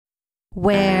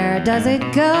Where does it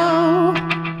go?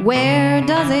 Where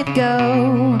does it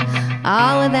go?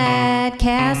 All of that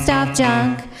cast off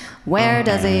junk, where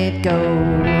does it go?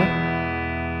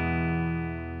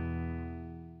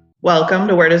 Welcome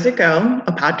to Where Does It Go,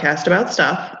 a podcast about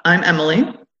stuff. I'm Emily.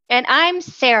 And I'm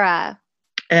Sarah.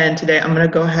 And today I'm going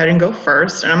to go ahead and go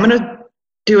first. And I'm going to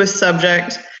do a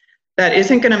subject that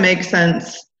isn't going to make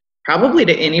sense probably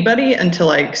to anybody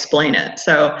until I explain it.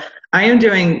 So I am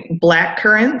doing black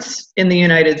currants in the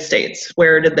United States.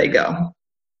 Where did they go?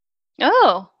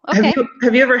 Oh, okay.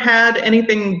 Have you ever had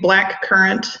anything black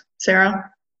currant, Sarah?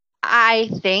 I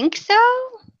think so.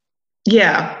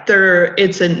 Yeah,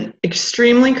 it's an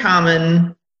extremely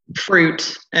common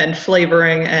fruit and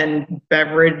flavoring and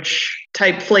beverage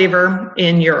type flavor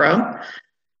in Europe.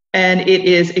 And it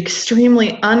is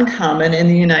extremely uncommon in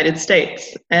the United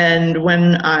States. And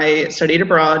when I studied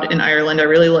abroad in Ireland, I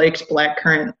really liked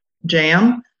blackcurrant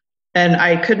jam. And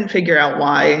I couldn't figure out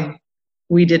why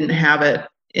we didn't have it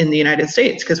in the United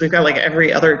States, because we've got like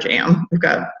every other jam. We've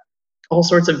got all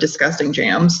sorts of disgusting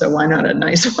jams, so why not a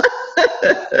nice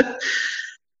one?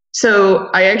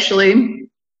 So I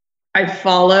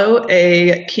follow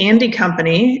a candy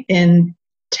company in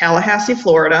Tallahassee,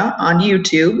 Florida on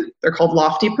YouTube. They're called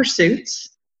Lofty Pursuits.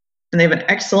 And they have an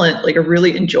excellent, like a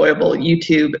really enjoyable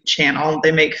YouTube channel.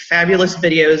 They make fabulous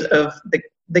videos of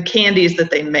the candies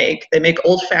that they make. They make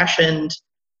old-fashioned,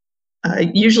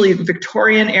 usually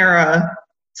Victorian era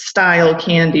style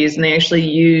candies, and they actually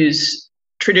use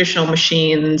traditional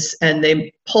machines, and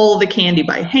they pull the candy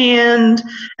by hand,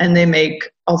 and they make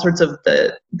all sorts of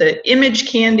the image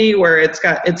candy where it's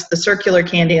the circular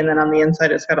candy, and then on the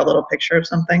inside it's got a little picture of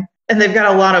something. And they've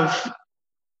got a lot of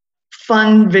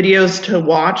fun videos to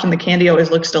watch, and the candy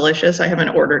always looks delicious. I haven't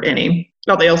ordered any.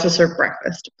 Oh, they also serve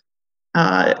breakfast.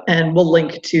 And we'll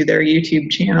link to their YouTube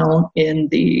channel in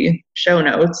the show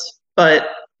notes. But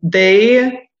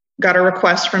they got a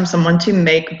request from someone to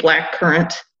make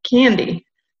blackcurrant candy.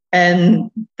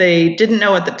 And they didn't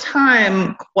know at the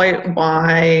time quite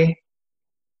why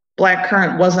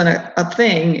blackcurrant wasn't a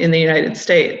thing in the United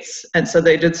States. And so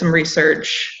they did some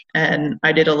research, and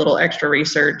I did a little extra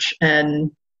research,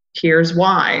 and here's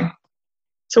why.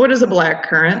 So what is a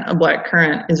blackcurrant? A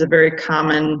blackcurrant is a very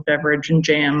common beverage and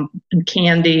jam and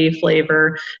candy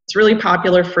flavor. It's a really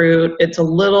popular fruit. It's a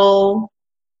little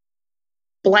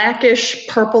blackish,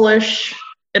 purplish.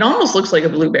 It almost looks like a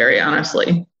blueberry,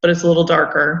 honestly, but it's a little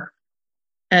darker.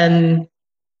 And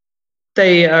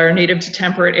they are native to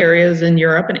temperate areas in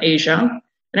Europe and Asia.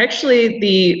 And actually,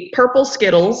 the purple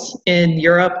Skittles in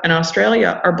Europe and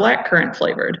Australia are blackcurrant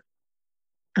flavored.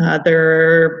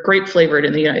 They're grape flavored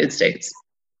in the United States.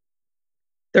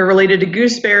 They're related to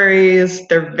gooseberries.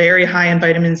 They're very high in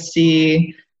vitamin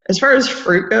C. As far as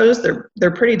fruit goes,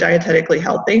 they're pretty dietetically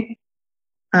healthy.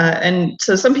 And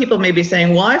so some people may be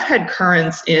saying, well, I've had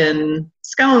currants in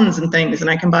scones and things, and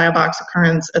I can buy a box of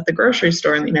currants at the grocery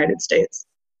store in the United States.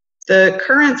 The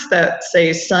currants that,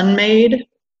 say, Sun-Maid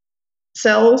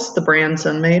sells, the brand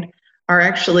Sun-Maid, are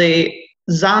actually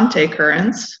Zante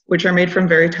currants, which are made from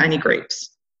very tiny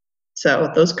grapes.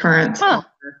 So those currants I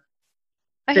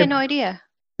had no idea.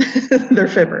 They're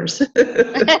fibbers.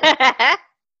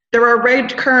 There are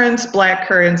red currants, black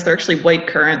currants. They're actually white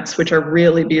currants, which are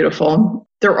really beautiful.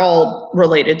 They're all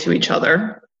related to each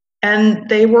other. And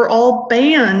they were all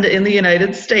banned in the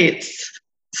United States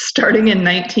starting in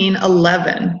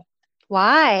 1911.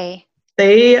 Why?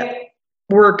 They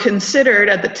were considered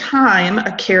at the time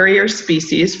a carrier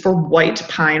species for white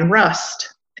pine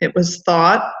rust. It was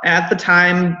thought at the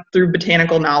time through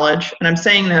botanical knowledge, and I'm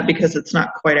saying that because it's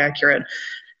not quite accurate,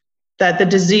 that the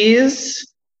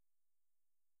disease,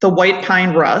 the white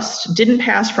pine rust, didn't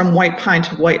pass from white pine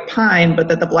to white pine, but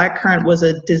that the blackcurrant was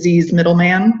a disease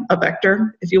middleman, a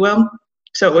vector, if you will.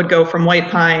 So it would go from white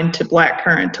pine to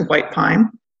blackcurrant to white pine.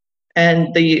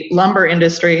 And the lumber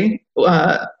industry,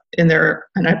 and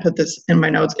I put this in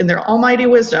my notes, in their almighty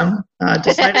wisdom,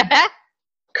 decided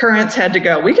currants had to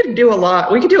go. We could do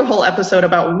a whole episode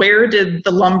about where did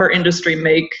the lumber industry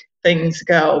make things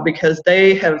go, because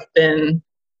they have been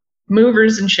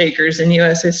movers and shakers in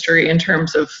U.S. history in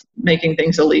terms of making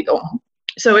things illegal.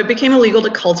 So it became illegal to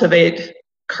cultivate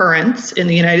currants in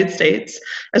the United States,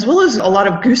 as well as a lot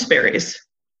of gooseberries.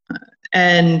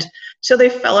 And so they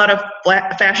fell out of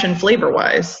fashion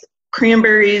flavor-wise.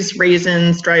 Cranberries,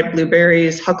 raisins, dried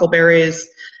blueberries, huckleberries,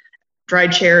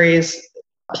 dried cherries,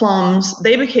 plums,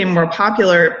 they became more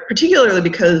popular, particularly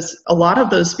because a lot of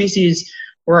those species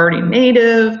were already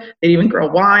native, they'd even grow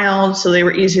wild, so they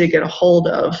were easy to get a hold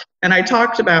of. And I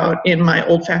talked about in my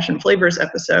old-fashioned flavors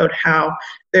episode how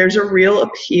there's a real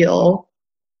appeal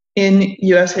in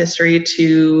U.S. history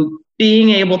to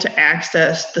being able to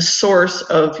access the source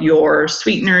of your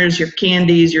sweeteners, your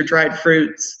candies, your dried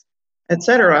fruits,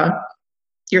 etc.,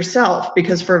 yourself,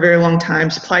 because for a very long time,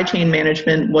 supply chain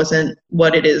management wasn't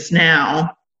what it is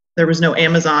now. There was no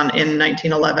Amazon in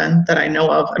 1911 that I know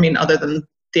of. I mean, other than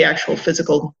the actual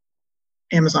physical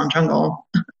Amazon jungle.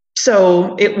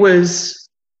 So it was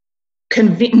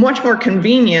much more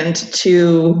convenient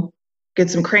to get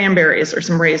some cranberries or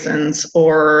some raisins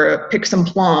or pick some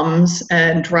plums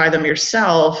and dry them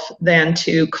yourself than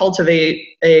to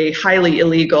cultivate a highly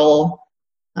illegal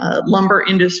lumber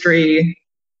industry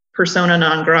persona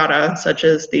non grata, such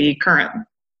as the currant.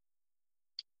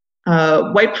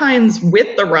 White pines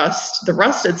with the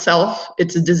rust itself,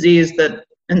 it's a disease that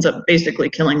ends up basically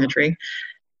killing the tree.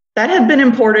 That had been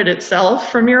imported itself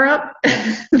from Europe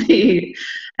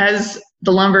as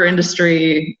the lumber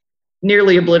industry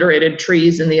nearly obliterated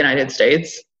trees in the United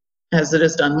States, as it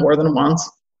has done more than once.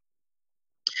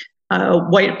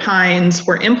 White pines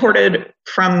were imported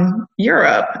from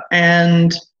Europe,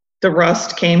 and the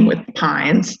rust came with the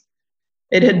pines.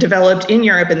 It had developed in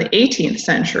Europe in the 18th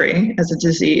century as a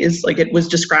disease, like it was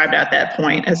described at that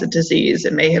point as a disease.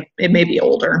 It may be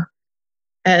older.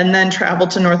 And then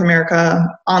traveled to North America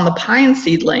on the pine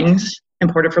seedlings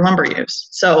imported for lumber use.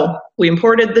 So we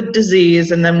imported the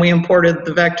disease, and then we imported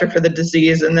the vector for the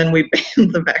disease, and then we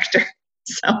banned the vector.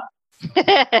 So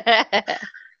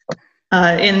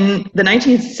in the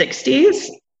 1960s,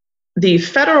 the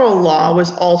federal law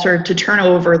was altered to turn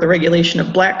over the regulation of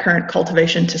blackcurrant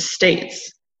cultivation to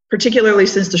states, particularly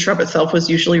since the shrub itself was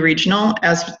usually regional,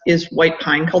 as is white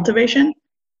pine cultivation.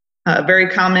 Very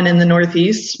common in the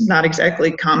Northeast, not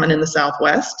exactly common in the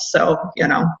Southwest. So,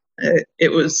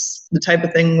 it was the type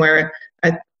of thing where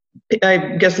I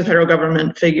guess the federal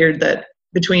government figured that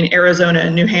between Arizona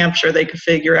and New Hampshire, they could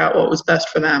figure out what was best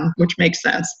for them, which makes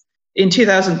sense. In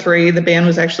 2003, the ban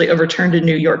was actually overturned in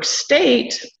New York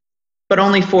State, but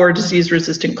only for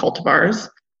disease-resistant cultivars.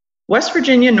 West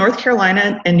Virginia, North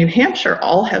Carolina, and New Hampshire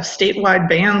all have statewide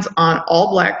bans on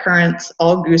all black currants,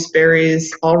 all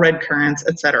gooseberries, all red currants,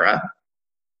 etc.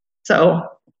 So,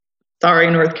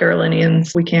 sorry, North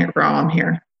Carolinians, we can't grow them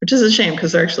here, which is a shame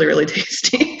because they're actually really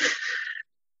tasty.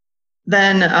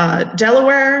 Then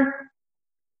Delaware,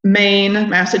 Maine,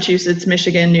 Massachusetts,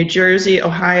 Michigan, New Jersey,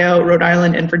 Ohio, Rhode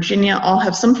Island, and Virginia all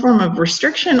have some form of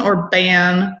restriction or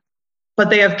ban, but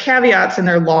they have caveats in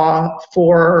their law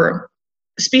for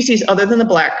species other than the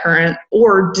blackcurrant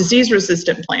or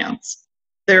disease-resistant plants.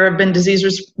 There have been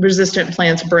disease-resistant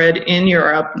plants bred in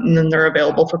Europe, and then they're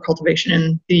available for cultivation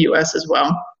in the US as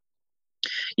well.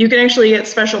 You can actually get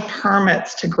special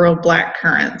permits to grow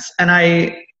blackcurrants, and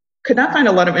I could not find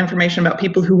a lot of information about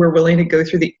people who were willing to go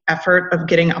through the effort of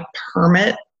getting a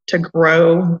permit to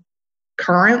grow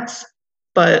currants,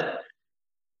 but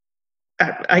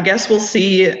I guess we'll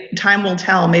see. Time will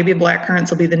tell. Maybe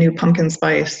blackcurrants will be the new pumpkin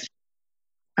spice.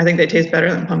 I think they taste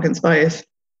better than pumpkin spice.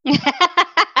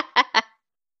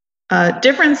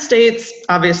 Different states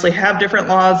obviously have different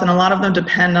laws, and a lot of them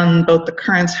depend on both the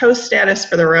currant's host status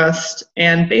for the rust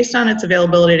and based on its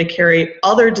availability to carry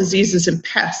other diseases and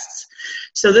pests.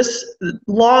 So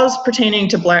laws pertaining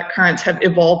to black currants have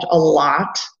evolved a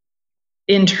lot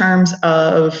in terms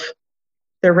of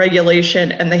their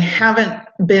regulation, and they haven't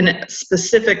been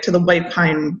specific to the white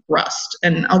pine rust.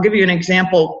 And I'll give you an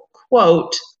example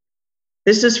quote.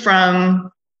 This is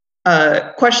from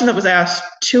a question that was asked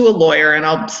to a lawyer, and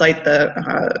I'll cite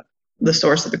the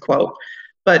source of the quote.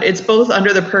 But it's both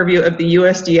under the purview of the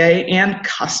USDA and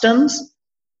Customs.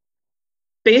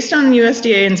 Based on the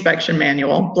USDA inspection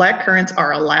manual, black currants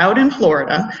are allowed in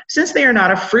Florida since they are not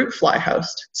a fruit fly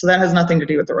host. So that has nothing to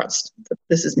do with the rust.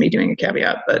 This is me doing a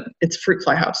caveat, but it's fruit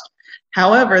fly host.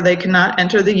 However, they cannot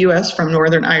enter the US from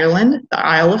Northern Ireland, the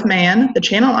Isle of Man, the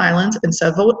Channel Islands, and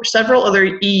several other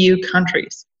EU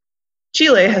countries.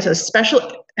 Chile has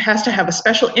to have a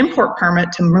special import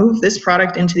permit to move this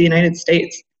product into the United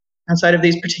States. Outside of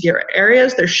these particular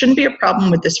areas, there shouldn't be a problem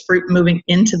with this fruit moving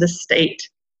into the state.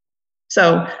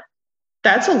 So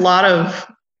that's a lot of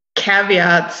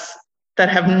caveats that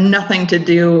have nothing to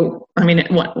do.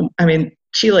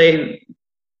 Chile,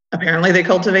 apparently they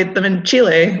cultivate them in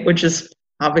Chile, which is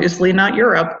obviously not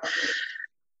Europe.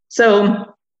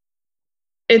 So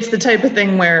it's the type of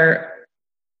thing where,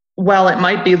 while it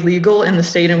might be legal in the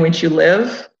state in which you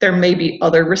live, there may be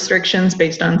other restrictions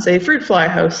based on, say, fruit fly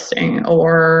hosting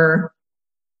or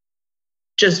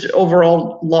just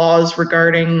overall laws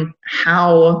regarding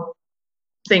how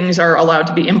things are allowed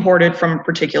to be imported from a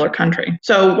particular country.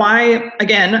 So why,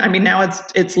 again, now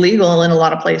it's legal in a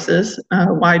lot of places.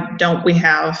 Why don't we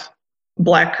have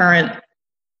blackcurrant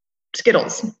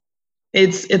Skittles?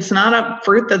 It's not a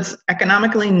fruit that's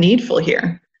economically needful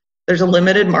here. There's a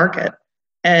limited market,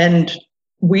 and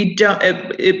we don't.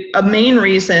 A main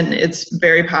reason it's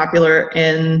very popular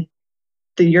in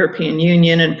the European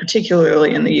Union and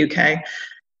particularly in the UK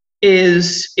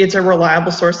is it's a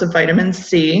reliable source of vitamin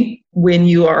C when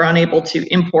you are unable to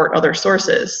import other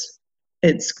sources.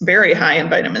 It's very high in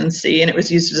vitamin C, and it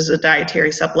was used as a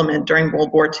dietary supplement during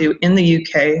World War II in the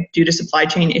UK due to supply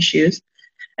chain issues.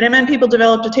 And it meant people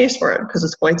developed a taste for it because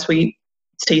it's quite sweet,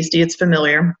 it's tasty, it's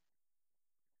familiar.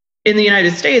 In the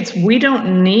United States, we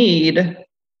don't need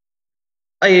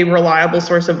a reliable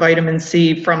source of vitamin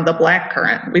C from the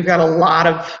blackcurrant. We've got a lot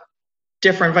of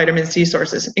different vitamin C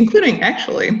sources, including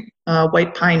actually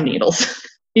white pine needles.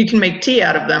 You can make tea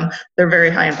out of them. They're very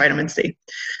high in vitamin C.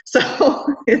 So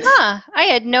I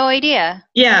had no idea.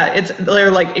 Yeah,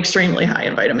 they're like extremely high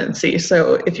in vitamin C.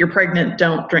 So if you're pregnant,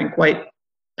 don't drink white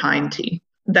pine tea.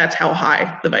 That's how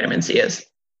high the vitamin C is.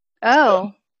 Oh.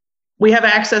 So we have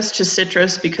access to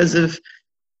citrus because of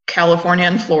California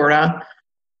and Florida.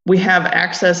 We have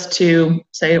access to,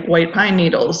 say, white pine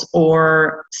needles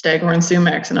or staghorn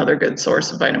sumac, another good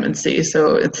source of vitamin C.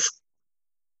 So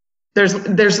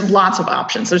there's lots of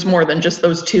options. There's more than just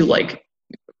those two like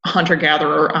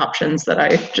hunter-gatherer options that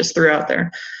I just threw out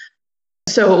there.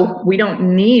 So we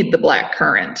don't need the black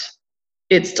currant.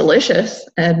 It's delicious,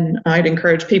 and I'd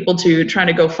encourage people to try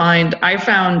to go find.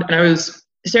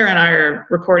 Sarah and I are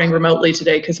recording remotely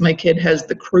today because my kid has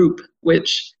the croup,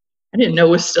 which I didn't know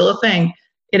was still a thing.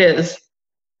 It is.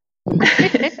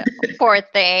 Poor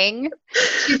thing.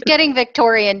 She's getting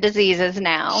Victorian diseases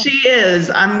now. She is.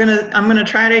 I'm gonna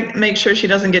try to make sure she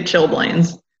doesn't get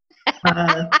chilblains.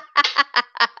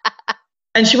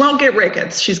 And she won't get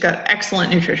rickets. She's got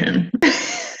excellent nutrition.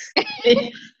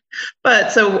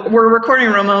 But so we're recording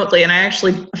remotely, and I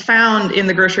actually found in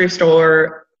the grocery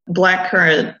store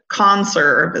blackcurrant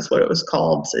conserve is what it was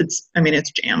called. It's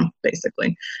jam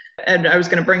basically. And I was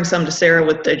going to bring some to Sarah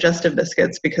with digestive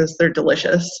biscuits because they're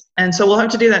delicious. And so we'll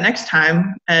have to do that next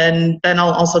time. And then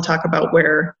I'll also talk about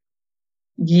where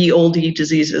ye olde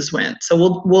diseases went.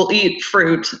 So we'll eat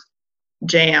fruit,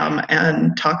 jam,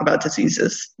 and talk about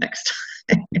diseases next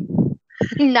time.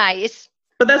 Nice.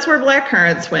 But that's where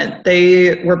blackcurrants went.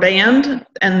 They were banned,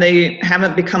 and they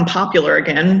haven't become popular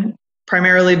again,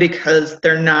 primarily because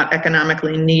they're not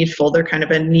economically needful. They're kind of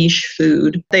a niche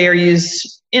food. They are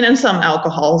used in some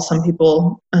alcohol. Some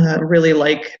people really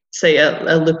like, say,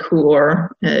 a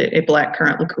liqueur, a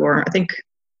blackcurrant liqueur. I think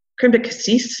creme de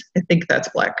cassis, I think that's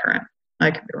blackcurrant. I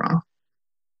could be wrong.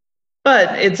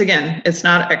 But it's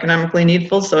not economically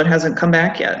needful, so it hasn't come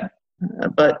back yet.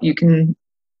 But you can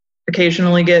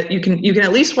occasionally you can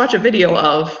at least watch a video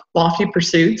of Lofty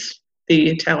Pursuits,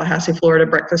 the Tallahassee, Florida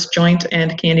breakfast joint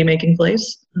and candy making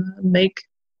place, make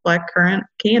blackcurrant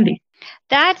candy.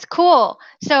 That's cool.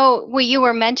 So you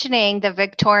were mentioning the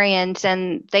Victorians,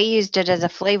 and they used it as a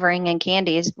flavoring in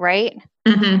candies, right?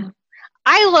 Mm-hmm.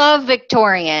 I love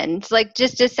Victorians, like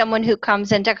just as someone who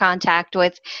comes into contact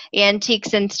with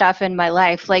antiques and stuff in my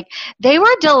life. Like, they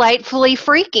were delightfully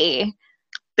freaky.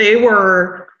 They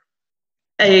were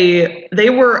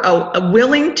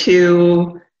willing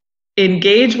to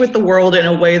engage with the world in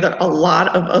a way that a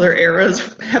lot of other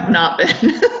eras have not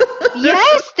been.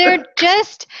 Yes, they're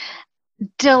just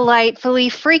delightfully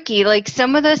freaky. Like,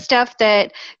 some of the stuff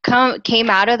that came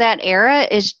out of that era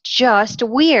is just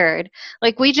weird.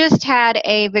 Like, we just had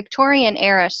a Victorian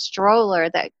era stroller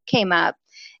that came up,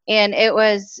 and it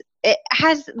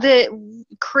has the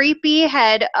creepy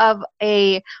head of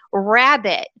a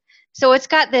rabbit. So it's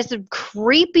got this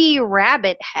creepy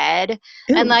rabbit head.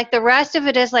 Ew. And like the rest of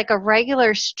it is like a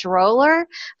regular stroller.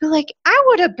 But like, I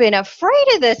would have been afraid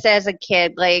of this as a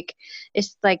kid. Like,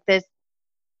 it's like this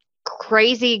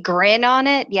crazy grin on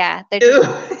it. Yeah,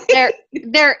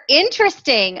 they're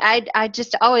interesting. I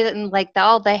just always like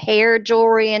all the hair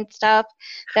jewelry and stuff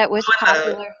that was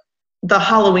popular. The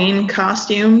Halloween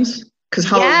costumes,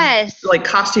 because yes, like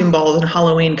costume balls and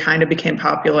Halloween kind of became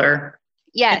popular.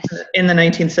 Yes. In the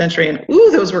 19th century, and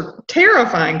those were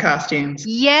terrifying costumes.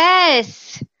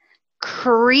 Yes,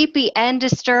 creepy and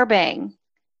disturbing.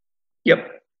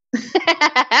 Yep.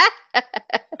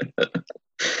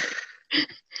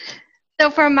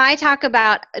 So for my talk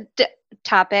about, I'm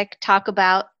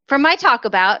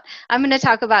going to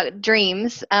talk about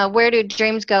dreams. Where do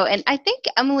dreams go? And I think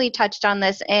Emily touched on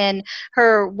this in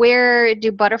her Where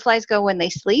Do Butterflies Go When They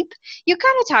Sleep? You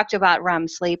kind of talked about REM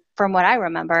sleep from what I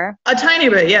remember. A tiny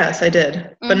bit, yes, I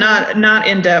did. But not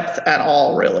in depth at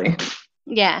all, really.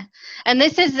 Yeah. And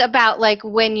this is about like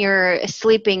when you're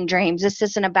sleeping dreams. This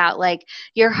isn't about like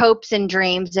your hopes and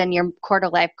dreams and your quarter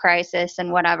life crisis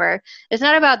and whatever. It's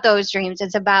not about those dreams.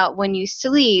 It's about when you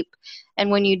sleep and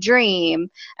when you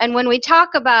dream. And when we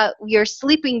talk about your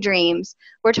sleeping dreams,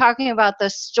 we're talking about the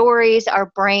stories our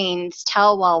brains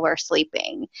tell while we're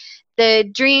sleeping. The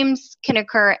dreams can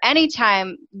occur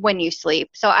anytime when you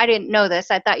sleep. So I didn't know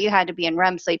this. I thought you had to be in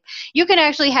REM sleep. You can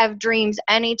actually have dreams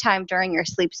anytime during your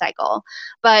sleep cycle,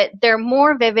 but they're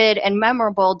more vivid and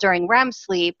memorable during REM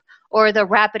sleep or the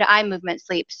rapid eye movement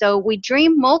sleep. So we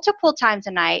dream multiple times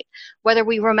a night, whether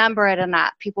we remember it or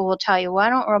not. People will tell you, well, I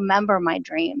don't remember my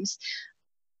dreams.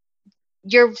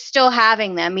 You're still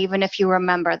having them, even if you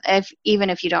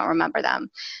don't remember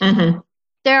them. Mm-hmm.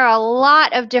 There are a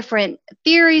lot of different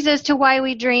theories as to why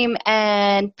we dream,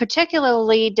 and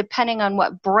particularly depending on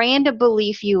what brand of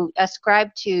belief you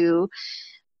ascribe to.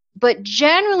 But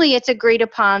generally, it's agreed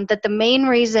upon that the main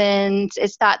reasons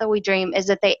it's thought that we dream is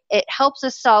that it helps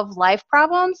us solve life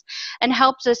problems and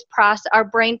helps us our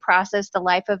brain process the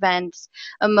life events,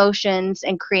 emotions,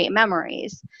 and create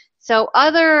memories. So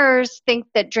others think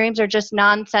that dreams are just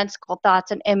nonsensical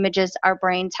thoughts and images our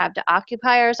brains have to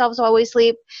occupy ourselves while we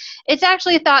sleep. It's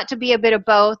actually thought to be a bit of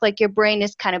both, like your brain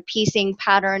is kind of piecing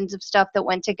patterns of stuff that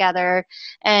went together,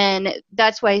 and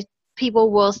that's why people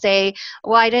will say,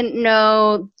 well, I didn't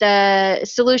know the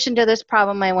solution to this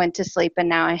problem. I went to sleep and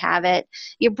now I have it.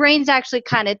 Your brain's actually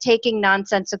kind of taking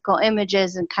nonsensical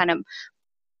images and kind of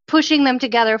pushing them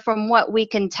together from what we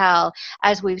can tell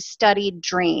as we've studied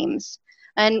dreams.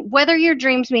 And whether your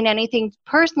dreams mean anything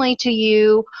personally to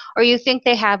you or you think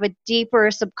they have a deeper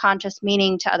subconscious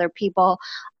meaning to other people,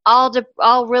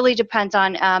 all really depends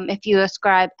on if you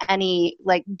ascribe any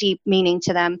like deep meaning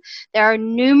to them. There are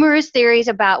numerous theories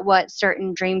about what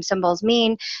certain dream symbols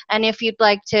mean, and if you'd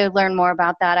like to learn more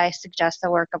about that, I suggest the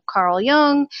work of Carl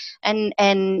Jung,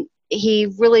 and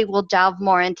he really will delve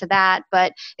more into that.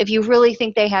 But if you really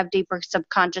think they have deeper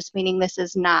subconscious meaning, this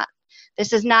is not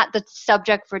the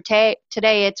subject for today.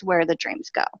 It's where the dreams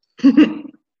go.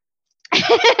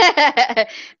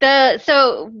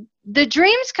 So the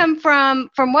dreams come from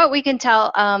what we can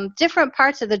tell, different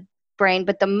parts of the brain,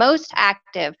 but the most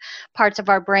active parts of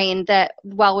our brain that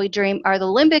while we dream are the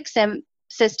limbic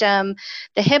system,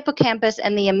 the hippocampus,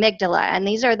 and the amygdala. And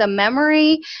these are the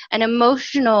memory and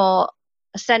emotional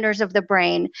centers of the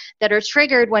brain that are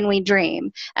triggered when we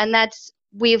dream. And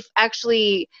we've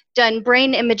actually done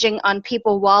brain imaging on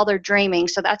people while they're dreaming,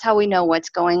 so that's how we know what's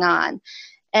going on.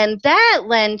 And that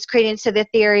lends credence to the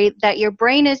theory that your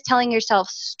brain is telling yourself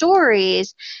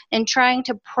stories and trying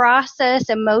to process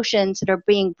emotions that are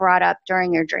being brought up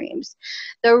during your dreams.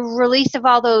 The release of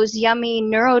all those yummy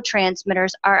neurotransmitters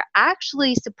are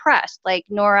actually suppressed, like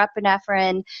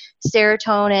norepinephrine,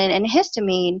 serotonin, and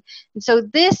histamine. And so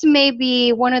this may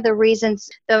be one of the reasons,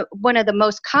 one of the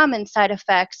most common side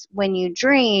effects when you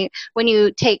dream, when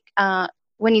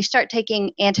you start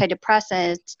taking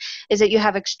antidepressants, is that you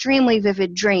have extremely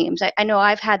vivid dreams. I know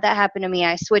I've had that happen to me.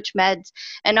 I switch meds,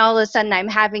 and all of a sudden I'm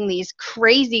having these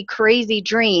crazy, crazy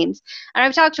dreams. And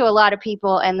I've talked to a lot of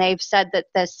people, and they've said that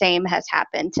the same has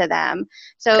happened to them.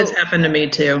 So it's happened to me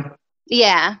too.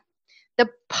 Yeah. The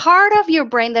part of your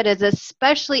brain that is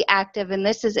especially active, and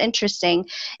this is interesting,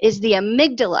 is the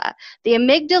amygdala. The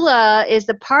amygdala is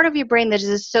the part of your brain that is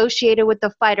associated with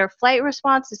the fight or flight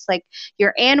response. It's like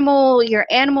your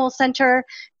animal center.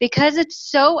 Because it's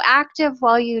so active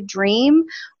while you dream,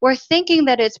 we're thinking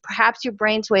that it's perhaps your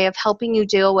brain's way of helping you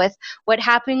deal with what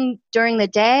happened during the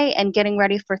day and getting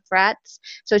ready for threats.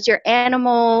 So it's your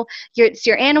animal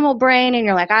brain, and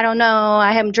you're like, I don't know,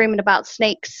 I am dreaming about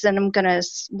snakes and I'm going to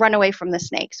run away from the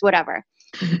snakes, whatever.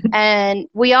 And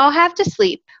we all have to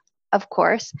sleep, of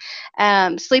course.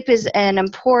 Sleep is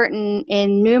important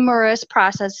in numerous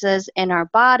processes in our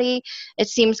body. It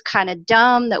seems kind of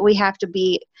dumb that we have to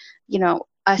be,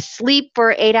 asleep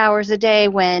for 8 hours a day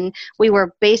when we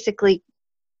were basically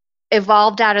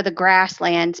evolved out of the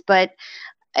grasslands, but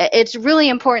it's really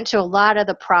important to a lot of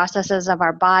the processes of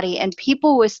our body. And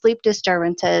people with sleep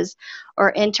disturbances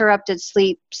or interrupted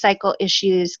sleep cycle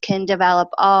issues can develop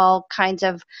all kinds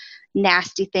of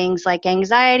nasty things like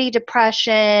anxiety,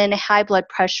 depression, high blood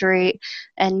pressure,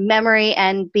 and memory,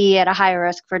 and be at a higher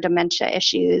risk for dementia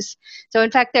issues. So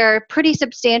in fact, there are pretty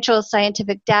substantial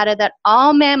scientific data that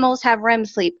all mammals have REM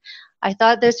sleep. I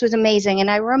thought this was amazing.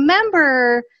 And I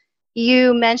remember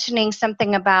you mentioning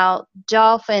something about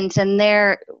dolphins, and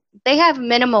they have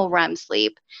minimal REM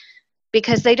sleep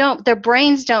because their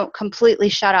brains don't completely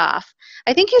shut off.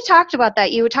 I think you talked about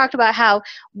that. You talked about how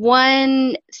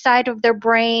one side of their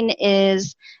brain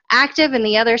is active and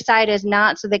the other side is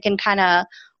not, so they can kind of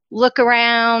look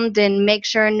around and make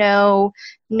sure no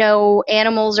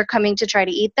animals are coming to try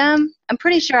to eat them. I'm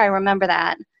pretty sure I remember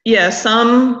that. Yeah,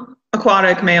 some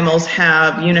aquatic mammals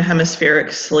have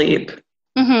unihemispheric sleep.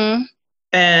 Mm-hmm.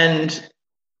 And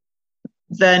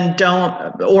then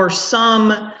don't, or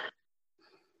some,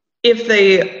 if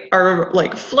they are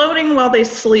like floating while they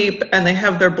sleep and they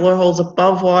have their blowholes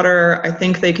above water, I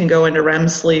think they can go into REM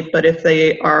sleep. But if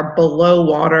they are below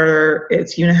water,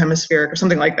 it's unihemispheric or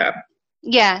something like that.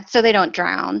 Yeah, so they don't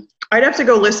drown. I'd have to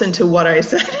go listen to what I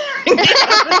said.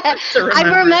 I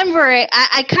remember it.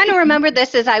 I kind of remember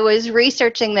this as I was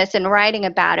researching this and writing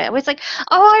about it. I was like,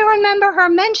 oh, I remember her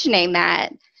mentioning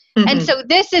that. Mm-hmm. And so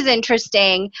this is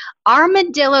interesting.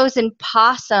 Armadillos and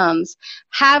possums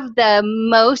have the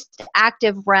most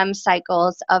active REM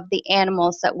cycles of the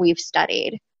animals that we've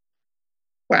studied.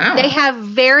 Wow. They have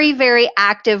very, very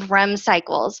active REM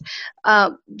cycles.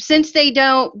 Since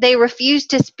they refuse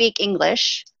to speak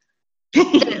English,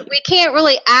 we can't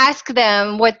really ask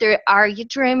them are you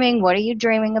dreaming? What are you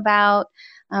dreaming about?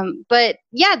 But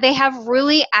yeah, they have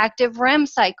really active REM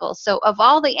cycles. So of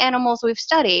all the animals we've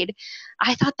studied,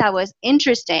 I thought that was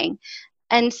interesting.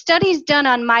 And studies done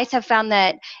on mice have found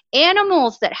that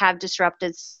animals that have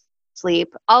disrupted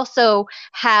sleep also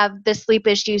have the sleep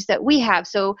issues that we have.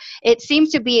 So it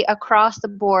seems to be across the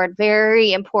board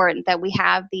very important that we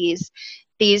have these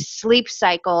sleep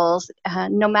cycles,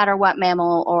 no matter what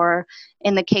mammal, or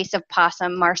in the case of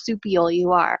possum, marsupial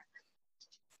you are.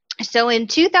 So in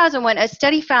 2001, a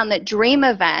study found that dream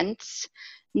events,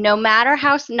 no matter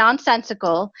how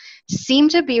nonsensical, seem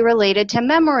to be related to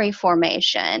memory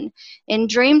formation. In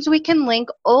dreams, we can link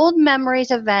old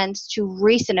memories events to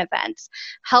recent events,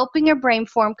 helping your brain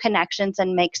form connections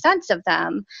and make sense of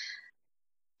them.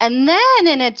 And then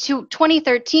in a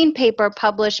 2013 paper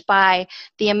published by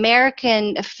the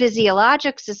American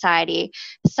Physiologic Society,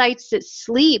 cites that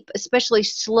sleep, especially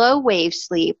slow wave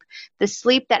sleep, the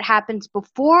sleep that happens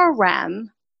before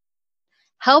REM,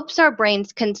 helps our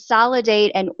brains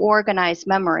consolidate and organize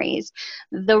memories.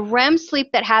 The REM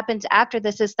sleep that happens after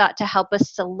this is thought to help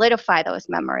us solidify those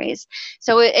memories.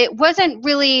 So it wasn't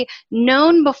really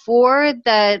known before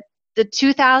the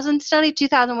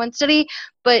 2001 study,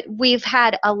 but we've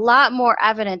had a lot more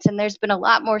evidence, and there's been a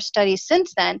lot more studies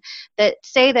since then that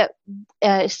say that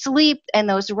sleep and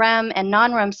those REM and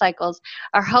non-REM cycles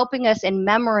are helping us in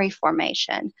memory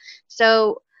formation.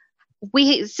 So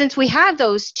since we have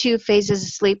those two phases of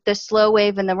sleep, the slow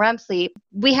wave and the REM sleep,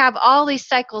 we have all these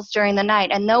cycles during the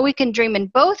night. And though we can dream in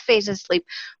both phases of sleep,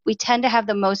 we tend to have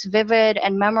the most vivid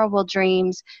and memorable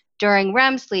dreams during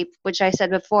REM sleep, which I said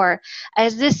before,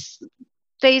 as this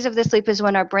phase of the sleep is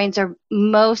when our brains are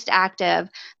most active,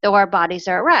 though our bodies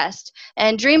are at rest.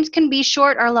 And dreams can be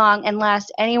short or long and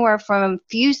last anywhere from a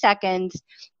few seconds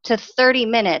to 30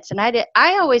 minutes. And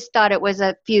I always thought it was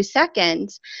a few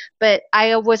seconds, but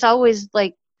I was always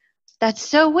like, that's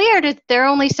so weird. They're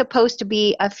only supposed to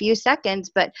be a few seconds,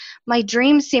 but my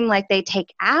dreams seem like they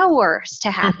take hours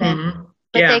to happen. Mm-hmm.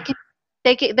 But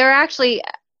yeah. They're actually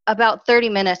about 30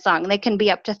 minutes long. They can be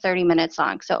up to 30 minutes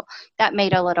long. So that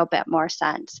made a little bit more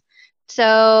sense.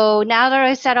 So now that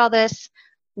I said all this,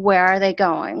 where are they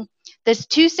going? There's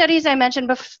two studies I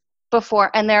mentioned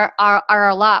before, and there are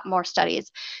a lot more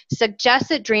studies, suggest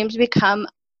that dreams become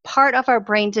part of our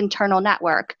brain's internal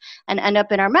network and end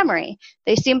up in our memory.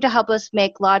 They seem to help us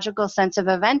make logical sense of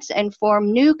events and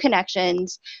form new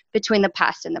connections between the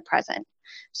past and the present.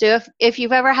 So if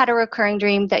you've ever had a recurring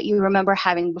dream that you remember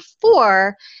having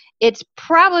before, it's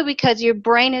probably because your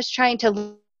brain is trying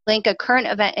to link a current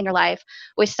event in your life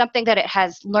with something that it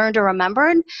has learned or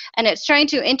remembered, and it's trying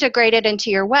to integrate it into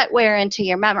your wetware, into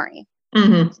your memory.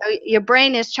 Mm-hmm. So your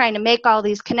brain is trying to make all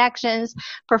these connections,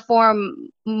 perform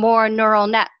more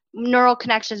neural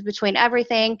connections between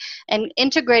everything, and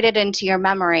integrate it into your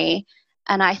memory.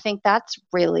 And I think that's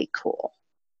really cool.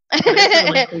 That's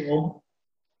really cool.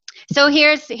 So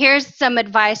here's some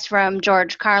advice from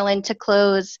George Carlin to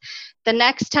close. The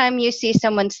next time you see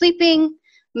someone sleeping,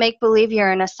 make believe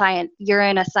you're in a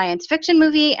science fiction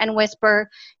movie and whisper,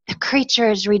 "The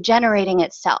creature is regenerating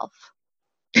itself."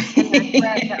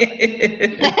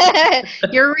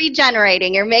 You're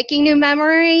regenerating. You're making new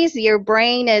memories. Your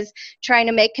brain is trying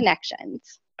to make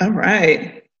connections. All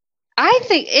right. I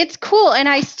think it's cool, and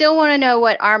I still want to know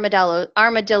what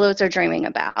armadillos are dreaming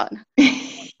about.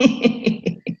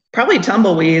 Probably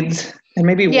tumbleweeds and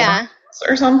maybe wasps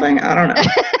or something. I don't know.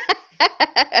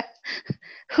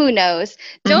 Who knows?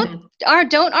 Don't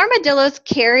armadillos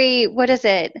carry, what is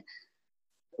it?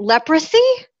 Leprosy?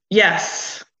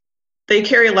 Yes. They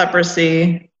carry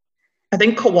leprosy. I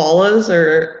think koalas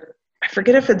are I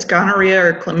forget if it's gonorrhea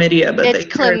or chlamydia, but It's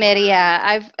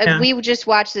chlamydia. We just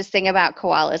watched this thing about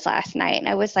koalas last night, and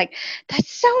I was like,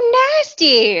 "That's so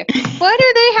nasty! Why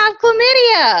do they have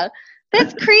chlamydia?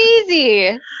 That's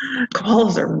crazy."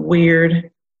 Koalas are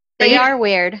weird. They are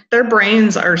weird. Their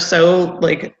brains are so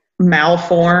like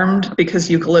malformed because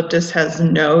eucalyptus has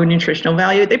no nutritional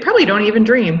value. They probably don't even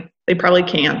dream. They probably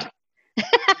can't.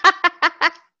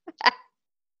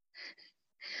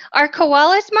 Are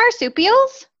koalas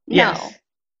marsupials? Yes. No.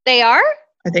 They are?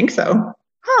 I think so.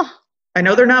 Huh. I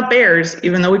know they're not bears,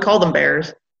 even though we call them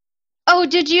bears. Oh,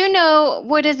 did you know,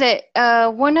 what is it?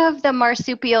 One of the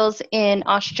marsupials in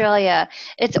Australia,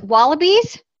 it's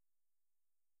wallabies?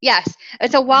 Yes,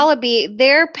 it's a wallaby.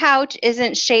 Their pouch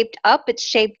isn't shaped up, it's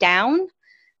shaped down.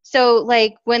 So,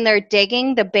 like, when they're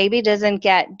digging, the baby doesn't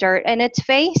get dirt in its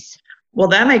face. Well,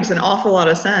 that makes an awful lot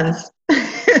of sense.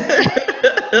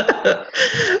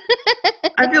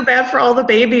 I feel bad for all the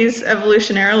babies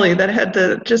evolutionarily that had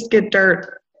to just get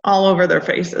dirt all over their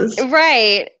faces.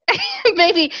 Right.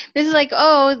 Maybe this is like,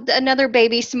 oh, another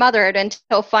baby smothered,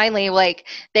 until finally, like,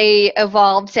 they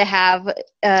evolved to have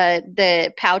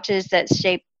the pouches that's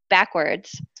shaped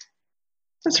backwards.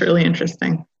 That's really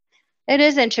interesting. It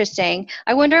is interesting.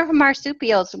 I wonder if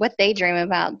marsupials, what they dream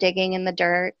about, digging in the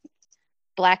dirt,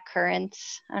 black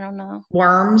currants. I don't know.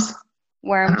 Worms,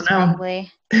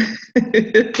 probably.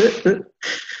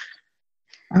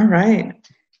 All right.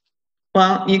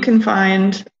 Well, you can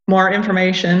find more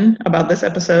information about this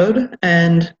episode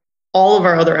and all of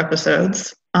our other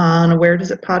episodes on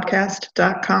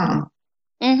wheredoesitpodcast.com.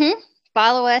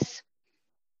 Follow us.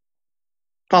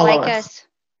 Follow us.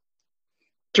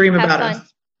 Dream Have about fun.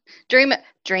 us.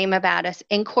 Dream about us.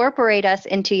 Incorporate us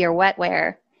into your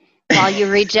wetware while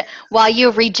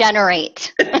you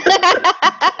regenerate.